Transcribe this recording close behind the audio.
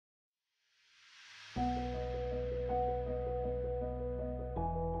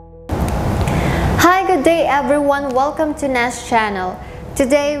good day everyone, welcome to NASC channel.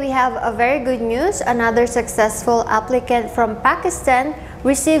 Today we have a very good news. Another successful applicant from Pakistan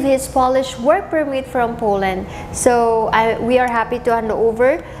received his Polish work permit from Poland. So we are happy to hand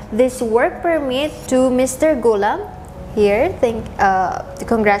over this work permit to Mr. Gulam here.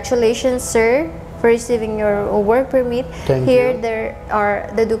 Congratulations sir for receiving your work permit. Thank here you. There are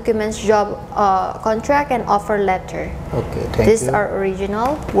the documents, job contract and offer letter. Okay, thank These you. are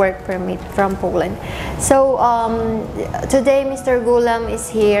original work permit from Poland. So today Mr. Gulam is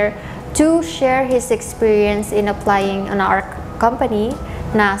here to share his experience in applying on our company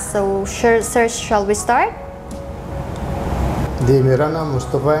NASC. So sir, shall we start? जी, मेरा नाम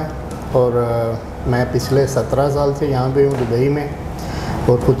मुस्तफ़ा है और मैं पिछले 17 साल से यहाँ पे हूँ दुबई में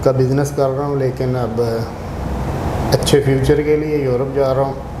और ख़ुद का बिज़नेस कर रहा हूँ, लेकिन अब अच्छे फ्यूचर के लिए यूरोप जा रहा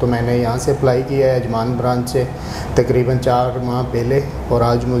हूँ। तो मैंने यहाँ से अप्लाई किया है अजमान ब्रांच से तकरीबन 4 माह पहले, और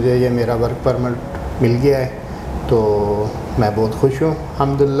आज मुझे ये मेरा वर्क परमिट मिल गया है। तो मैं बहुत खुश हूँ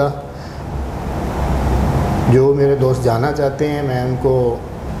अल्हम्दुलिल्लाह। जो मेरे दोस्त जाना चाहते हैं, मैं उनको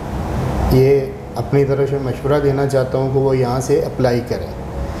ये अपनी तरफ से मशवरा देना चाहता हूँ कि वो यहाँ से अप्लाई करें।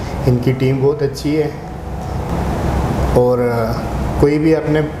 इनकी टीम बहुत अच्छी है और कोई भी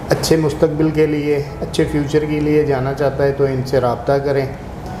अपने अच्छे मुस्तकबिल के लिए, अच्छे फ्यूचर के लिए जाना चाहता है तो इनसे रब्ता करें।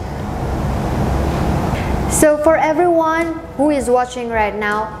 So for everyone who is watching right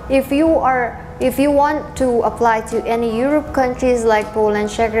now, if you want to apply to any Europe countries like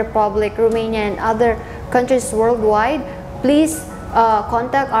Poland, Czech Republic, Romania and other countries worldwide, please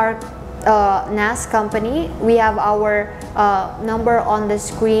contact our NASC company. We have our number on the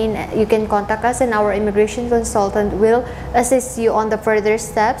screen. You can contact us and our immigration consultant will assist you on the further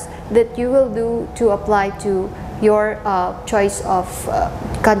steps that you will do to apply to your choice of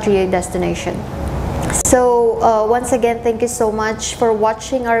country and destination. So once again, thank you so much for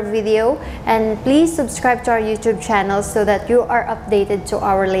watching our video, and please subscribe to our YouTube channel so that you are updated to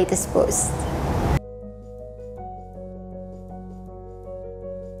our latest posts.